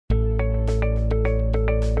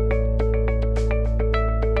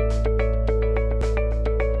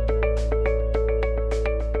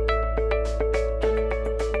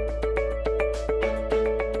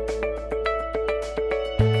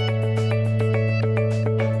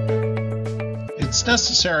It's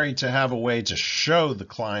necessary to have a way to show the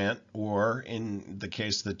client, or in the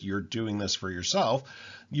case that you're doing this for yourself,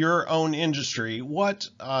 your own industry, what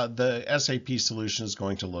the SAP solution is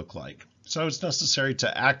going to look like. So it's necessary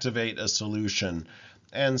to activate a solution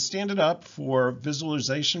and stand it up for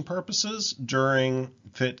visualization purposes during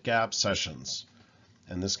fit gap sessions.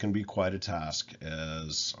 And this can be quite a task,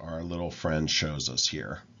 as our little friend shows us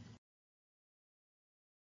here.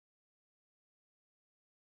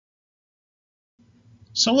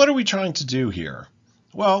 So what are we trying to do here?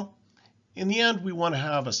 Well, in the end, we want to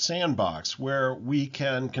have a sandbox where we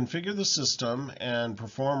can configure the system and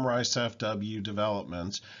perform RISE-FW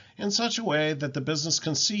development in such a way that the business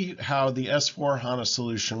can see how the S/4HANA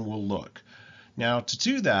solution will look. Now, to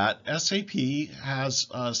do that, SAP has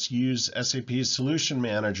us use SAP Solution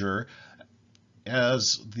Manager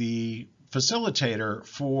as the facilitator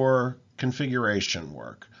for configuration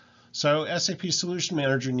work. So SAP Solution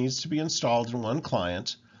Manager needs to be installed in one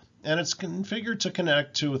client, and it's configured to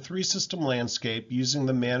connect to a 3-system landscape using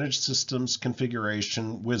the Managed Systems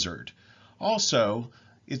Configuration Wizard. Also,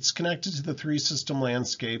 it's connected to the 3-system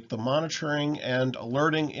landscape, the monitoring and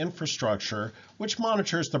alerting infrastructure, which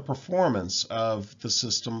monitors the performance of the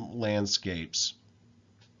system landscapes.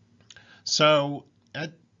 So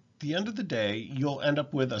at the end of the day, you'll end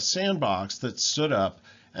up with a sandbox that's stood up,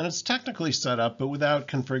 and it's technically set up, but without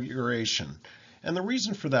configuration. And the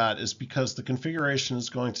reason for that is because the configuration is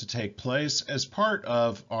going to take place as part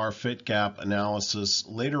of our fit gap analysis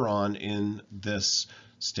later on in this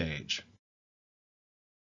stage.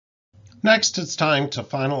 Next, it's time to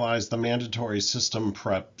finalize the mandatory system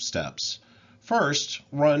prep steps. First,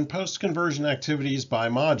 run post-conversion activities by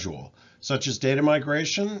module, such as data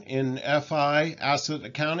migration in FI, asset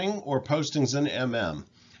accounting, or postings in MM.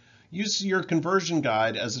 Use your conversion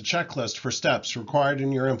guide as a checklist for steps required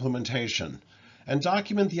in your implementation, and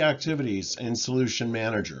document the activities in Solution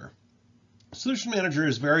Manager. Solution Manager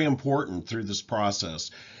is very important through this process.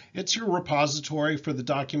 It's your repository for the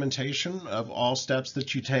documentation of all steps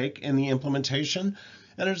that you take in the implementation,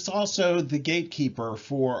 and it's also the gatekeeper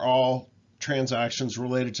for all transactions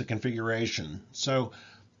related to configuration. So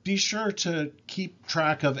be sure to keep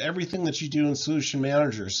track of everything that you do in Solution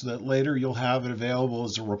Manager so that later you'll have it available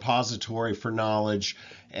as a repository for knowledge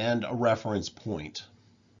and a reference point.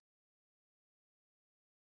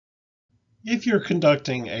 If you're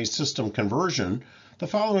conducting a system conversion, the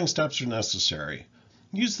following steps are necessary.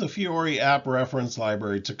 Use the Fiori app reference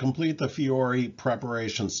library to complete the Fiori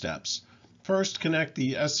preparation steps. First, connect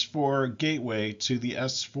the S4 gateway to the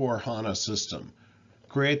S/4HANA system.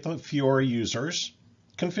 Create the Fiori users.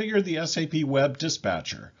 Configure the SAP Web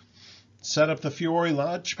Dispatcher. Set up the Fiori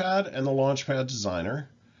Launchpad and the Launchpad Designer.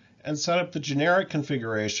 And set up the generic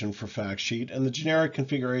configuration for Factsheet and the generic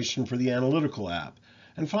configuration for the analytical app.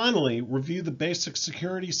 And finally, review the basic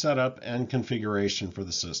security setup and configuration for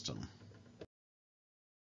the system.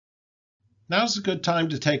 Now's a good time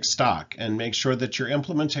to take stock and make sure that your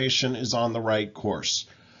implementation is on the right course.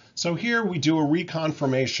 So here we do a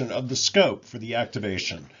reconfirmation of the scope for the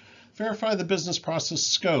activation. Verify the business process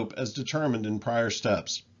scope as determined in prior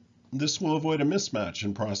steps. This will avoid a mismatch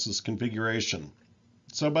in process configuration.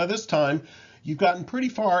 So by this time, you've gotten pretty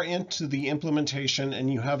far into the implementation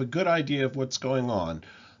and you have a good idea of what's going on.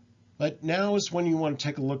 But now is when you want to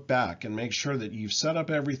take a look back and make sure that you've set up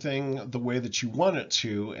everything the way that you want it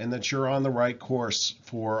to and that you're on the right course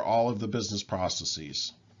for all of the business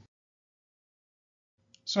processes.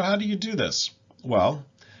 So how do you do this? Well,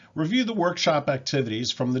 review the workshop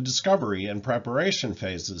activities from the discovery and preparation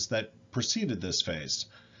phases that preceded this phase,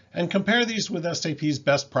 and compare these with SAP's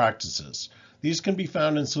best practices. These can be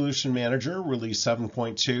found in Solution Manager Release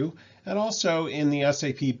 7.2 and also in the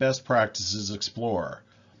SAP Best Practices Explorer.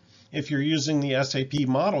 If you're using the SAP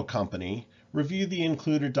Model Company, review the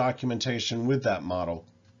included documentation with that model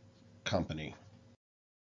company.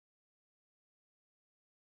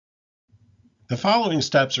 The following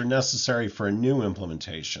steps are necessary for a new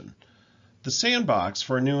implementation. The sandbox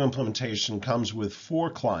for a new implementation comes with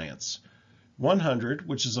 4 clients. 100,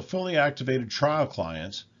 which is a fully activated trial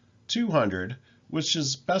client. 200, which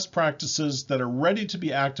is best practices that are ready to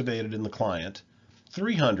be activated in the client.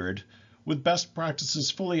 300, with best practices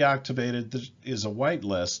fully activated that is a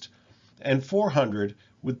whitelist. And 400,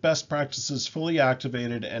 with best practices fully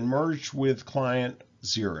activated and merged with client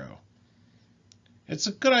 0. It's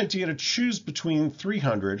a good idea to choose between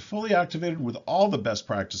 300, fully activated with all the best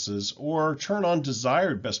practices, or turn on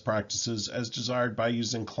desired best practices as desired by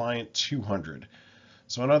using client 200.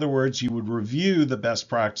 So in other words, you would review the best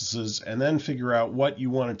practices and then figure out what you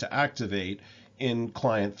wanted to activate in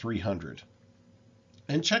client 300.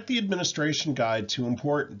 and check the administration guide to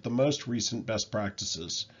import the most recent best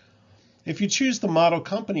practices. If you choose the Model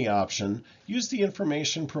Company option, use the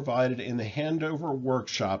information provided in the handover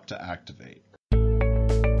workshop to activate.